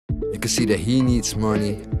You can see that he needs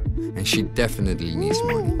money, and she definitely needs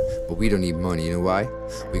money. But we don't need money, you know why?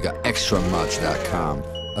 We got 𝗟𝗏𝗡𝗏.com,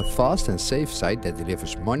 a fast and safe site that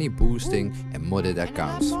delivers money boosting and modded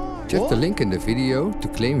accounts. Check the link in the video to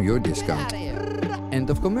claim your discount. End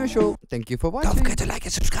of commercial. Thank you for watching. Don't forget to like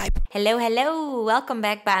and subscribe. Hello, welcome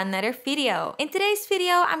back by another video. In today's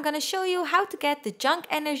video, I'm gonna show you how to get the Junk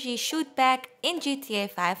Energy Chute Bag in GTA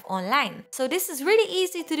 5 online. So this is really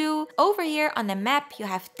easy to do. Over here on the map, you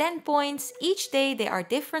have 10 points. Each day they are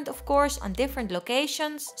different, of course, on different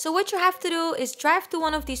locations. So what you have to do is drive to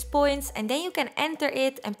one of these points and then you can enter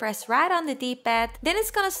it and press right on the D-pad. Then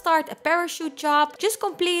it's gonna start a parachute job. Just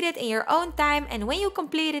complete it in your own time, and when you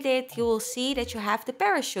completed it, you will see that you have the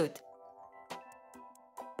parachute.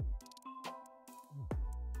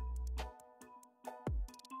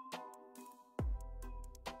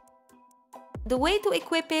 The way to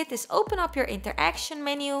equip it is open up your interaction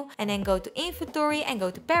menu and then go to inventory and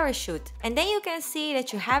go to parachute. And then you can see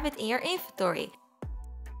that you have it in your inventory.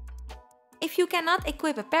 If you cannot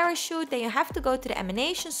equip a parachute, then you have to go to the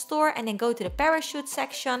ammunition store and then go to the parachute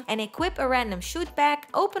section and equip a random chute bag.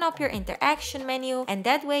 Open up your interaction menu and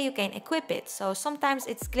that way you can equip it. So sometimes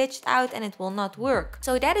it's glitched out and it will not work.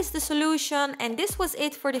 So that is the solution, and this was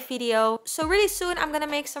it for the video. So really soon I'm gonna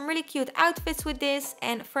make some really cute outfits with this,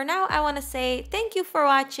 and for now I want to say thank you for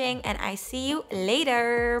watching and I see you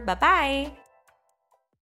later. Bye bye.